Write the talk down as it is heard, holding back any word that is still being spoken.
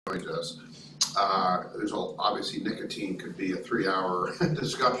joined us. Obviously nicotine could be a 3-hour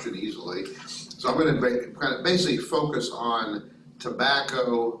discussion easily. So I'm going to kind of basically focus on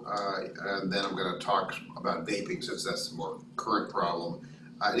tobacco, and then I'm going to talk about vaping since that's the more current problem.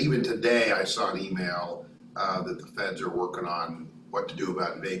 And even today I saw an email that the feds are working on what to do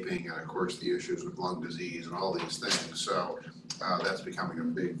about vaping, and of course the issues with lung disease and all these things. So that's becoming a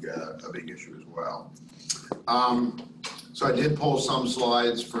big issue as well. So I did pull some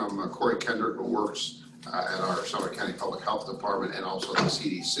slides from Corey Kendrick, who works at our Summit County Public Health Department and also the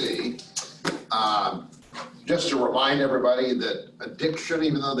CDC. Just to remind everybody that addiction,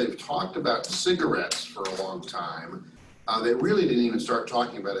 even though they've talked about cigarettes for a long time, they really didn't even start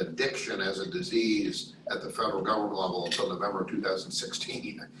talking about addiction as a disease at the federal government level until November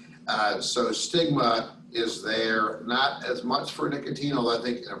 2016. So stigma is there, not as much for nicotine, although I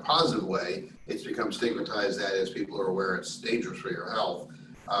think in a positive way, it's become stigmatized that as people are aware it's dangerous for your health.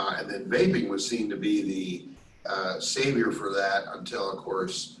 And then vaping was seen to be the savior for that until, of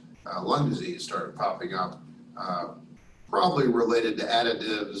course, lung disease started popping up, probably related to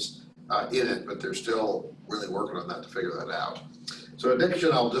additives in it, but they're still really working on that to figure that out. So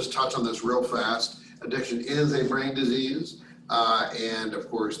addiction, I'll just touch on this real fast. Addiction is a brain disease. And of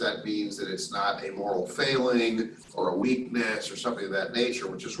course, that means that it's not a moral failing or a weakness or something of that nature,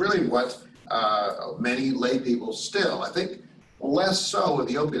 which is really what many lay people still, I think less so with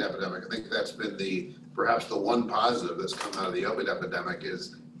the opiate epidemic. I think that's been perhaps the one positive that's come out of the opiate epidemic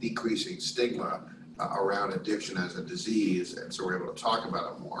is decreasing stigma around addiction as a disease. And so we're able to talk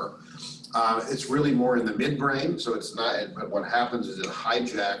about it more. It's really more in the midbrain. So it's not, but what happens is it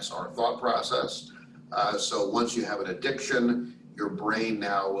hijacks our thought process. So once you have an addiction, your brain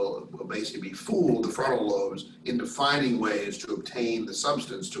now will basically be fooled, the frontal lobes, into finding ways to obtain the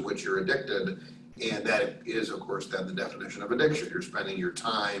substance to which you're addicted. And that is, of course, then the definition of addiction. You're spending your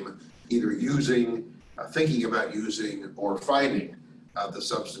time either using, thinking about using, or finding the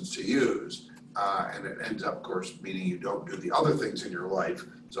substance to use. And it ends up, of course, meaning you don't do the other things in your life.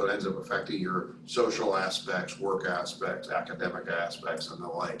 So it ends up affecting your social aspects, work aspects, academic aspects, and the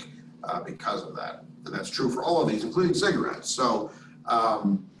like because of that. And that's true for all of these, including cigarettes. So,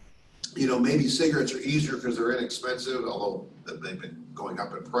 you know, maybe cigarettes are easier because they're inexpensive, although they've been going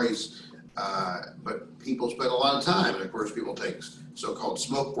up in price. But people spend a lot of time, and of course, people take so-called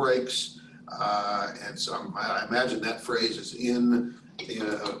smoke breaks. And so I imagine that phrase is in the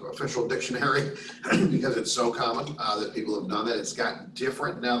official dictionary because it's so common that people have done that. It's gotten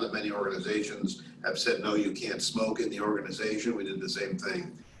different now that many organizations have said, no, you can't smoke in the organization. We did the same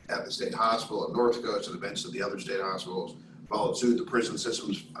thing at the state hospital at North Coast, and eventually the other state hospitals followed suit. The prison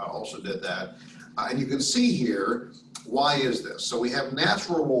systems also did that. And you can see here, why is this? So we have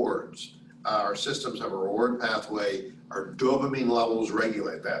natural rewards. Our systems have a reward pathway. Our dopamine levels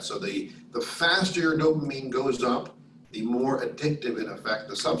regulate that. So the faster your dopamine goes up, the more addictive, in effect,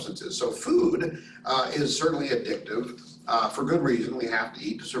 the substance is. So food is certainly addictive for good reason. We have to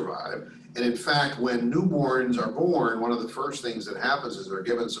eat to survive. And in fact, when newborns are born, one of the first things that happens is they're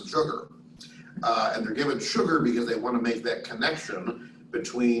given some sugar. And they're given sugar because they want to make that connection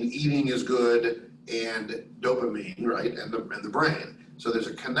between eating is good and dopamine, right, and the brain. So there's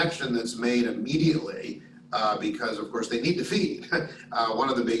a connection that's made immediately because, of course, they need to feed. One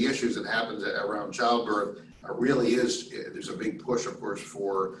of the big issues that happens around childbirth really is, there's a big push, of course,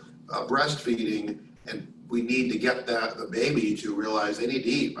 for breastfeeding, and we need to get the baby to realize they need to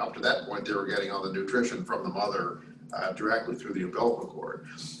eat. Up to that point, they were getting all the nutrition from the mother directly through the umbilical cord.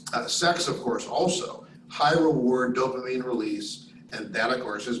 Sex, of course, also high reward dopamine release, and that, of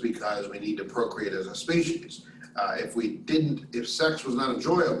course, is because we need to procreate as a species. If sex was not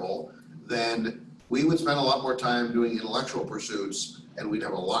enjoyable, then we would spend a lot more time doing intellectual pursuits, and we'd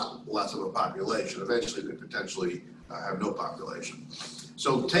have a lot less of a population. Eventually, we'd potentially have no population.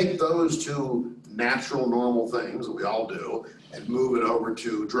 So take those two natural, normal things that we all do and move it over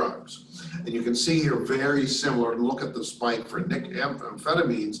to drugs. And you can see here very similar. Look at the spike for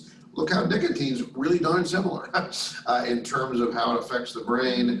amphetamines. Look how nicotine's really darn similar in terms of how it affects the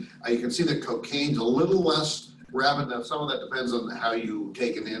brain. You can see that cocaine's a little less rapid. Now, some of that depends on how you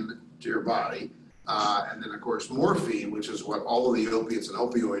take it into your body. And then, of course, morphine, which is what all of the opiates and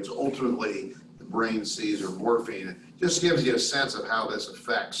opioids ultimately the brain sees, or morphine. It just gives you a sense of how this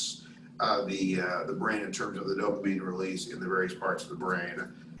affects the brain in terms of the dopamine release in the various parts of the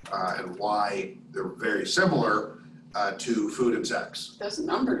brain and why they're very similar to food and sex. Those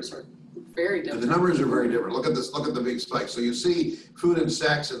numbers are very different. And the numbers are very different. Look at this, look at the big spike. So you see food and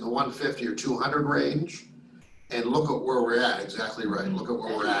sex in the 150 or 200 range, and look at where we're at, exactly right. Look at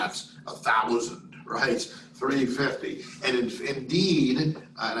where we're at, 1,000, right? 350. And indeed, and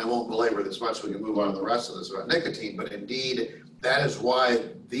I won't belabor this much, we can move on to the rest of this about nicotine, but indeed, that is why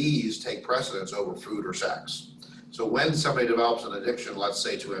these take precedence over food or sex. So when somebody develops an addiction, let's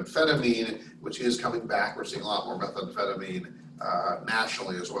say to amphetamine, which is coming back, we're seeing a lot more methamphetamine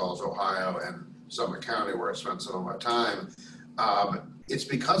nationally as well as Ohio and Summit County where I spent some of my time. It's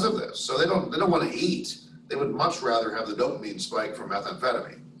because of this. So they don't want to eat. They would much rather have the dopamine spike from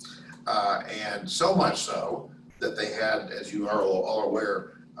methamphetamine. And so much so that they had, as you are all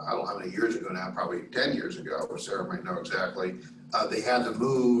aware, I don't know how many years ago now, probably 10 years ago, Sarah might know exactly, they had to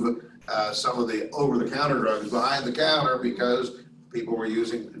move some of the over-the-counter drugs behind the counter because people were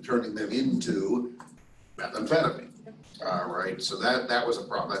turning them into methamphetamine. Right, so that was a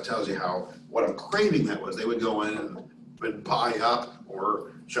problem. That tells you what a craving that was. They would go in and buy up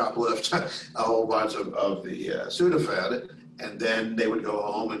or shoplift a whole bunch of the Sudafed, and then they would go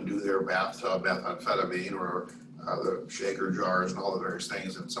home and do their bathtub methamphetamine or the shaker jars and all the various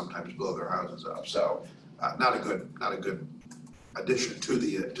things, and sometimes blow their houses up. So, not a good addition to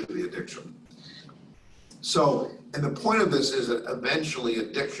the addiction. So, and the point of this is that eventually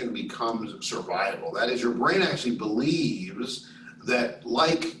addiction becomes survival. That is, your brain actually believes that,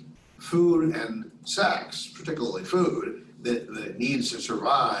 like food and sex, particularly food, that it needs to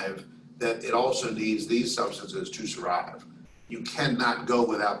survive, that it also needs these substances to survive. You cannot go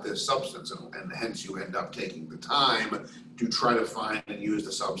without this substance, and hence you end up taking the time to try to find and use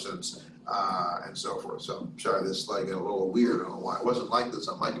the substance and so forth. So I'm sorry, this is like a little weird. I don't know why it wasn't like this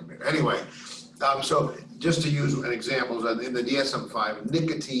on my computer. Anyway, so just to use an example, in the DSM-5,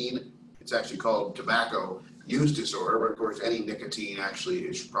 nicotine, it's actually called tobacco use disorder, but of course any nicotine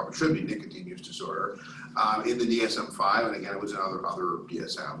actually probably should be nicotine use disorder. In the DSM-5, and again it was in other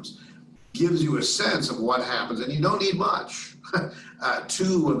DSMs, gives you a sense of what happens, and you don't need much.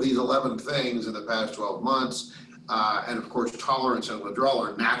 2 of these 11 things in the past 12 months, and of course tolerance and withdrawal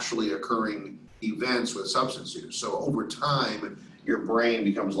are naturally occurring events with substance use. So over time, your brain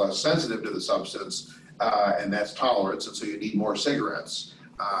becomes less sensitive to the substance, and that's tolerance, and so you need more cigarettes.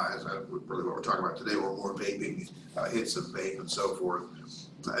 Really what we're talking about today, or more vaping, hits of vape and so forth.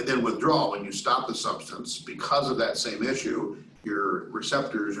 And then withdrawal, when you stop the substance, because of that same issue, your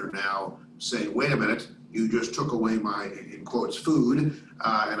receptors are now saying, wait a minute, you just took away my, in quotes, food, and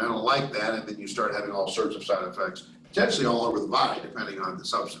I don't like that, and then you start having all sorts of side effects, potentially all over the body, depending on the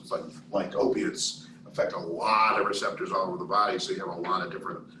substance, like opiates affect a lot of receptors all over the body, so you have a lot of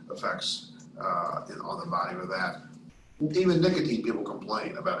different effects on the body with that. Even nicotine, people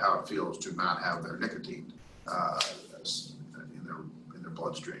complain about how it feels to not have their nicotine in their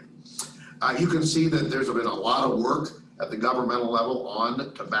bloodstream. You can see that there's been a lot of work at the governmental level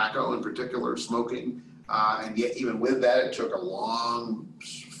on tobacco, in particular smoking, and yet even with that, it took a long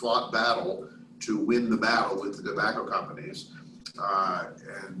fought battle to win the battle with the tobacco companies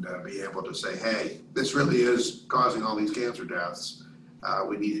and be able to say, hey, this really is causing all these cancer deaths.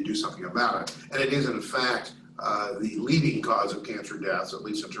 We need to do something about it. And it is, in fact, the leading cause of cancer deaths, at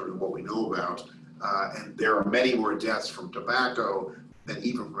least in terms of what we know about. And there are many more deaths from tobacco than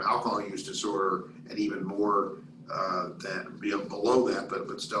even from alcohol use disorder, and even more than below that,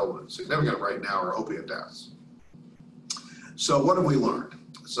 but still significant right now, are opiate deaths. So what have we learned?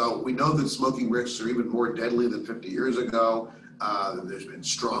 So we know that smoking risks are even more deadly than 50 years ago. There's been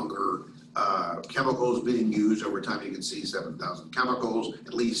stronger chemicals being used over time. You can see 7,000 chemicals.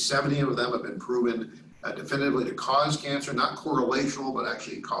 At least 70 of them have been proven definitively to cause cancer, not correlational, but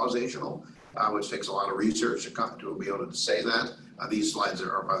actually causational, which takes a lot of research to be able to say that. These slides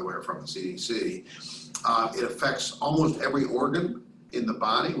are, by the way, are from the CDC. It affects almost every organ in the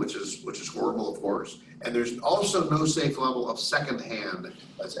body, which is horrible, of course. And there's also no safe level of secondhand,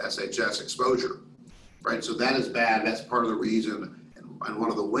 that's SHS exposure, right? So that is bad. That's part of the reason, and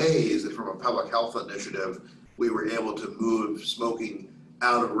one of the ways that from a public health initiative, we were able to move smoking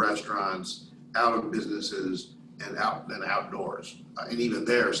out of restaurants, out of businesses, and outdoors. And even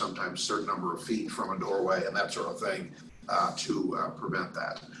there, sometimes a certain number of feet from a doorway and that sort of thing to prevent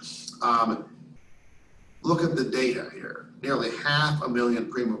that. Look at the data here. Nearly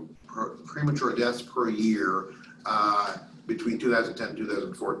 500,000 premature deaths per year between 2010 and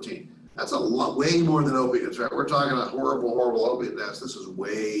 2014. That's a lot, way more than opiates, right? We're talking about horrible opiate deaths. This is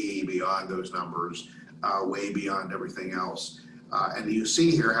way beyond those numbers, way beyond everything else. And you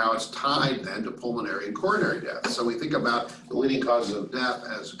see here how it's tied then to pulmonary and coronary deaths. So we think about the leading causes of death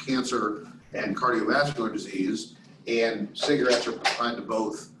as cancer and cardiovascular disease, and cigarettes are tied to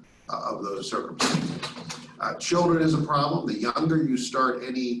both of those circumstances. Children is a problem. The younger you start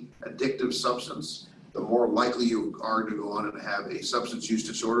any addictive substance, the more likely you are to go on and have a substance use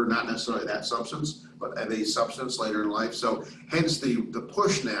disorder, not necessarily that substance, but have a substance later in life. So hence the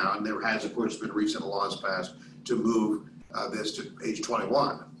push now, and there has of course been recent laws passed to move this to age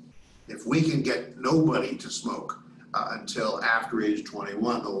 21. If we can get nobody to smoke until after age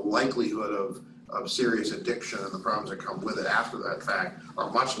 21, the likelihood of serious addiction and the problems that come with it after that fact are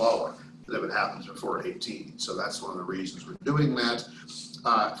much lower than if it happens before 18. So that's one of the reasons we're doing that.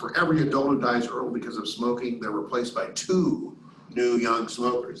 For every adult who dies early because of smoking, they're replaced by 2 new young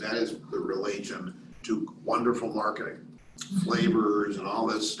smokers. That is the relation to wonderful marketing, flavors and all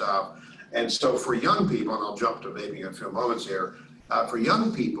this stuff. And so for young people, and I'll jump to vaping in a few moments here, for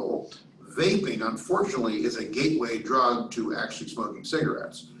young people, vaping unfortunately is a gateway drug to actually smoking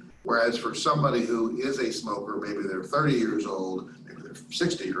cigarettes. Whereas for somebody who is a smoker, maybe they're 30 years old, maybe they're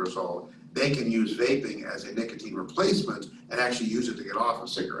 60 years old, they can use vaping as a nicotine replacement and actually use it to get off of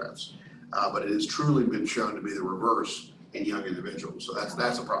cigarettes. But it has truly been shown to be the reverse in young individuals. So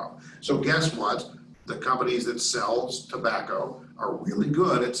that's a problem. So guess what? The companies that sell tobacco are really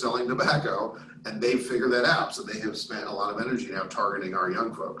good at selling tobacco, and they've figured that out. So they have spent a lot of energy now targeting our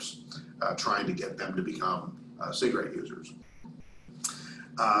young folks, trying to get them to become cigarette users.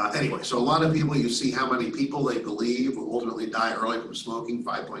 Anyway, so a lot of people, you see how many people they believe will ultimately die early from smoking,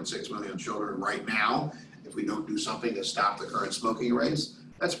 5.6 million children right now, if we don't do something to stop the current smoking rates.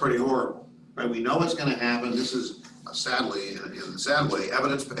 That's pretty horrible, right? We know what's gonna happen. This is sadly, in a sad way,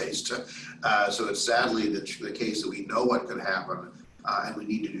 evidence-based. So it's sadly the case that we know what could happen and we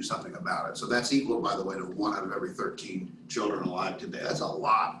need to do something about it. So that's equal, by the way, to 1 out of every 13 children alive today. That's a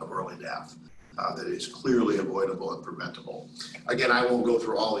lot of early death. That is clearly avoidable and preventable. Again, I won't go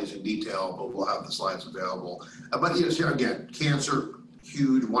through all these in detail, but we'll have the slides available. But you know, again, cancer,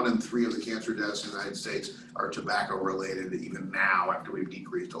 huge. 1 in 3 of the cancer deaths in the United States are tobacco related, even now after we've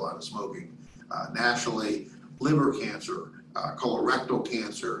decreased a lot of smoking nationally. Liver cancer, colorectal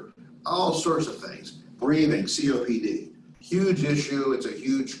cancer, all sorts of things. Breathing, COPD, huge issue. It's a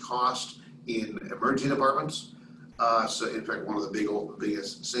huge cost in emergency departments. So in fact, one of the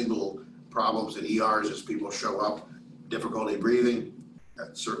biggest single problems in ERs is people show up, difficulty breathing.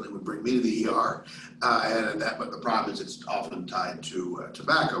 That certainly would bring me to the ER. But the problem is it's often tied to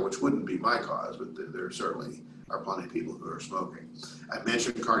tobacco, which wouldn't be my cause, but there certainly are plenty of people who are smoking. I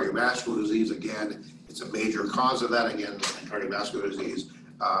mentioned cardiovascular disease again. It's a major cause of that. Again, cardiovascular disease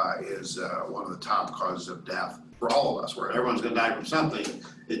is one of the top causes of death for all of us, where everyone's gonna die from something.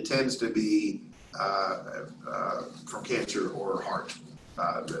 It tends to be from cancer or heart.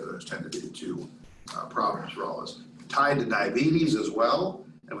 Those tend to be the 2 problems for all of us. Tied to diabetes as well,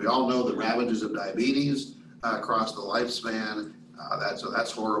 and we all know the ravages of diabetes across the lifespan.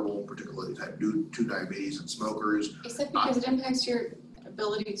 That's horrible, particularly type 2 diabetes in smokers. Is that because it impacts your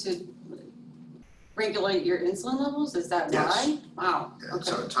ability to regulate your insulin levels? Is that Yes. why? Wow. Yeah, Okay.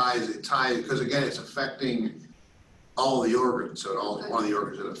 so it ties, because again, it's affecting all the organs. So one of the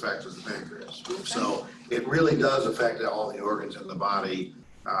organs it affects is the pancreas. Okay. So it really does affect all the organs in the body,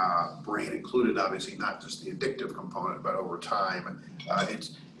 brain included, obviously, not just the addictive component, but over time,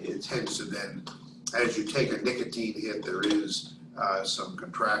 it tends to then, as you take a nicotine hit, there is some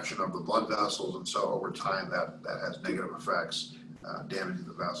contraction of the blood vessels, and so over time that has negative effects, damaging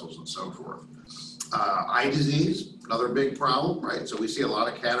the vessels and so forth. Eye disease, another big problem, right? So we see a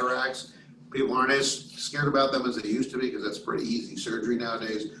lot of cataracts. People aren't as scared about them as they used to be because that's pretty easy surgery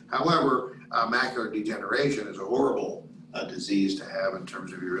nowadays. However, macular degeneration is a horrible disease to have in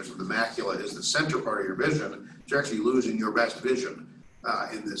terms of your vision. The macula is the center part of your vision. You're actually losing your best vision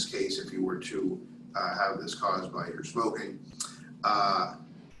in this case if you were to have this caused by your smoking.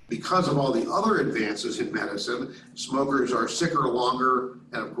 Because of all the other advances in medicine, smokers are sicker longer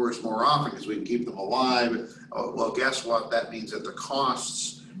and of course more often because we can keep them alive. Well, guess what? That means that the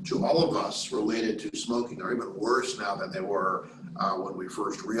costs to all of us related to smoking are even worse now than they were when we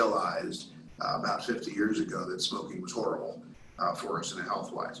first realized about 50 years ago that smoking was horrible for us in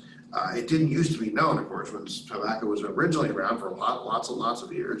health-wise. It didn't used to be known, of course, when tobacco was originally around for lots and lots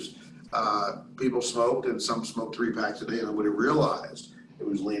of years. People smoked, and some smoked 3 packs a day, and nobody realized it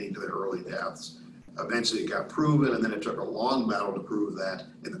was leading to their early deaths. Eventually it got proven, and then it took a long battle to prove that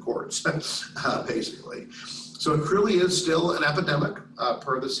in the courts, basically. So it really is still an epidemic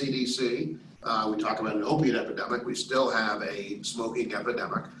per the CDC. We talk about an opiate epidemic. We still have a smoking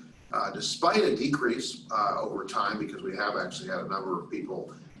epidemic, despite a decrease over time, because we have actually had a number of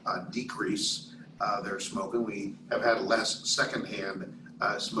people decrease their smoking. We have had less secondhand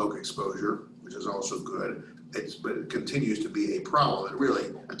smoke exposure, which is also good. But it continues to be a problem. And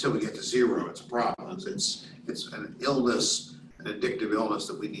really, until we get to 0, it's a problem. It's an illness an addictive illness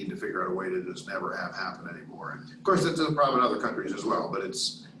that we need to figure out a way to just never have happen anymore. And of course, it's a problem in other countries as well, but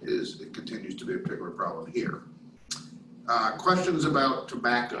it continues to be a particular problem here. Questions about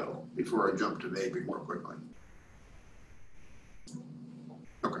tobacco before I jump to vaping real quickly?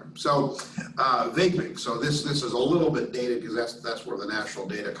 Okay, so vaping. So this is a little bit dated because that's where the national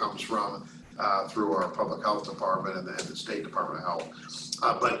data comes from through our public health department and the State Department of Health.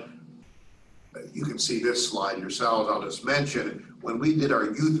 But you can see this slide yourselves. I'll just mention when we did our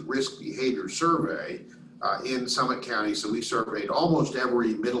youth risk behavior survey in Summit County, so we surveyed almost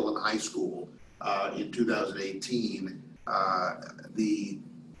every middle and high school in 2018. The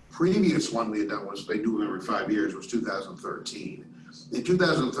previous one we had done was, they do them every 5 years, was 2013. In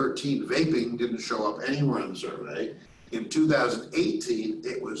 2013, vaping didn't show up anywhere in the survey. In 2018,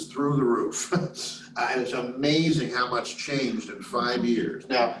 it was through the roof. And it's amazing how much changed in 5 years.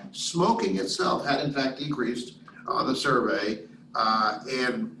 Now, smoking itself had in fact decreased on the survey.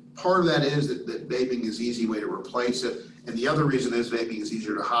 And part of that is that vaping is an easy way to replace it. And the other reason is vaping is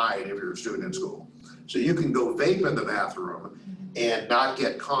easier to hide if you're a student in school. So you can go vape in the bathroom and not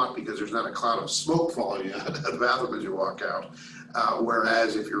get caught because there's not a cloud of smoke falling out of the bathroom as you walk out.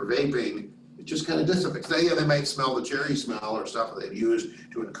 Whereas if you're vaping, it just kind of dissipates. Now, yeah, they might smell the cherry smell or stuff that they've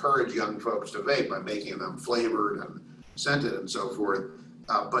used to encourage young folks to vape by making them flavored and scented and so forth.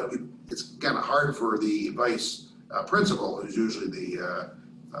 But it's kind of hard for the vice principal, who's usually the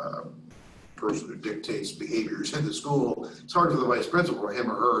person who dictates behaviors in the school. It's hard for the vice principal, or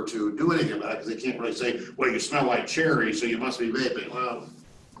him or her, to do anything about it because they can't really say, well, you smell like cherry, so you must be vaping. Well,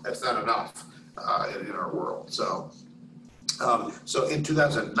 that's not enough in our world. So in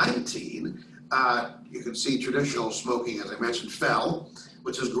 2019, you can see traditional smoking, as I mentioned, fell,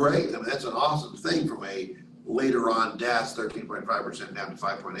 which is great. I mean, that's an awesome thing from a later on deaths, 13.5% down to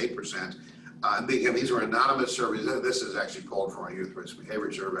 5.8%. Again, these are anonymous surveys. This is actually pulled from our youth risk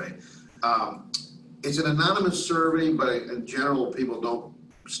behavior survey. It's an anonymous survey, but in general, people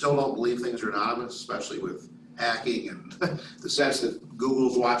still don't believe things are anonymous, especially with hacking and the sense that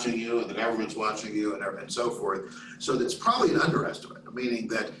Google's watching you and the government's watching you and so forth. So that's probably an underestimate, meaning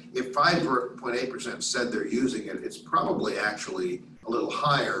that if 5.8% said they're using it, it's probably actually a little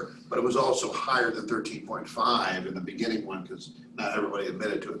higher, but it was also higher than 13.5 in the beginning one because not everybody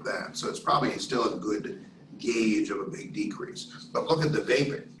admitted to it then. So it's probably still a good gauge of a big decrease. But look at the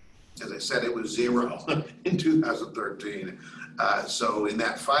vaping. As I said, it was 0 in 2013. So in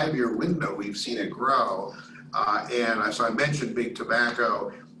that 5-year window, we've seen it grow. So I mentioned big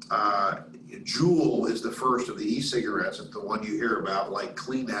tobacco. Juul is the first of the e-cigarettes. It's the one you hear about, like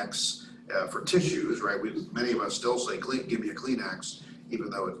Kleenex for tissues, right? Many of us still say, give me a Kleenex, even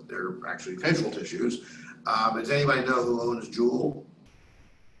though they're actually facial tissues. Does anybody know who owns Juul?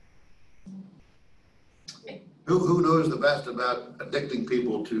 Who knows the best about addicting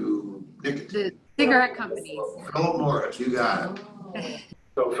people to nicotine? The cigarette companies. Philip Morris, you got it.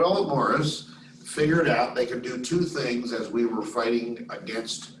 So Philip Morris figured out they could do two things as we were fighting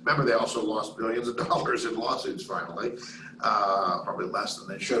against. Remember, they also lost billions of dollars in lawsuits finally, probably less than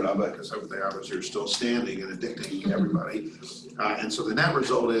they should have, because they obviously are still standing and addicting everybody. And so the net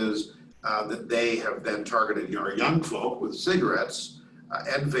result is that they have then targeted our young folk with cigarettes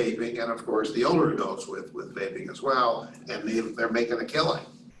and vaping, and of course the older adults with vaping as well, and they're making a killing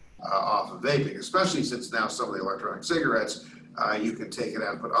off of vaping, especially since now some of the electronic cigarettes, you can take it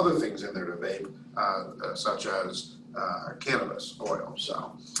out and put other things in there to vape, such as cannabis oil.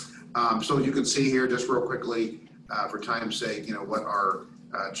 So you can see here just real quickly, for time's sake, what our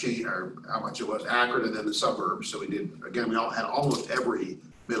how much it was Akron and then the suburbs. So we all had almost every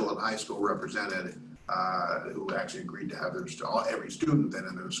middle and high school represented, who actually agreed to have every student then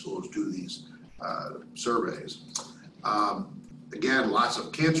in their schools do these surveys. Again, lots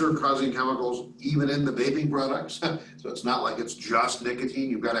of cancer-causing chemicals, even in the vaping products. So it's not like it's just nicotine.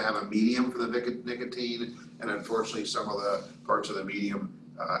 You've got to have a medium for the nicotine, and unfortunately, some of the parts of the medium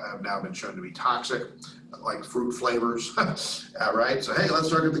have now been shown to be toxic, like fruit flavors. Right? So hey, let's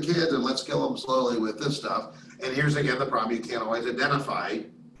target the kids and let's kill them slowly with this stuff. And here's again the problem: you can't always identify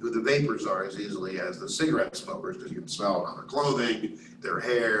who the vapors are as easily as the cigarette smokers, because you can smell it on their clothing, their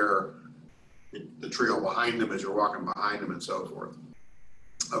hair, the trail behind them as you're walking behind them and so forth.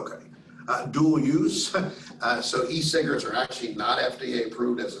 Okay, dual use. So e-cigarettes are actually not FDA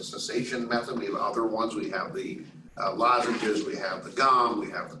approved as a cessation method. We have other ones. We have the lozenges, we have the gum, we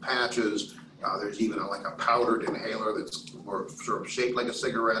have the patches. There's even like a powdered inhaler that's more sort of shaped like a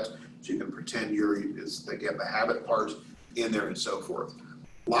cigarette, so you can pretend they get the habit part in there and so forth.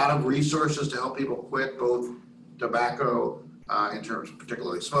 A lot of resources to help people quit both tobacco in terms of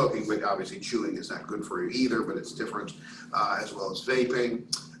particularly smoking, but obviously chewing is not good for you either, but it's different, as well as vaping.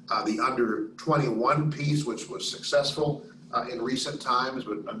 The under 21 piece, which was successful in recent times,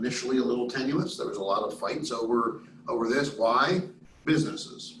 but initially a little tenuous. There was a lot of fights over this. Why?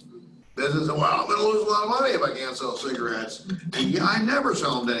 Businesses. Business, well, I'm gonna lose a lot of money if I can't sell cigarettes. And yeah, I never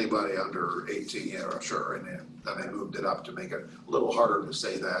sell them to anybody under 18, yeah, sure. And then they moved it up to make it a little harder to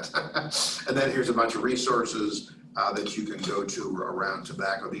say that. And then here's a bunch of resources that you can go to around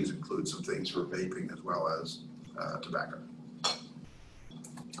tobacco. These include some things for vaping as well as tobacco.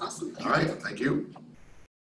 Awesome, All right, thank you.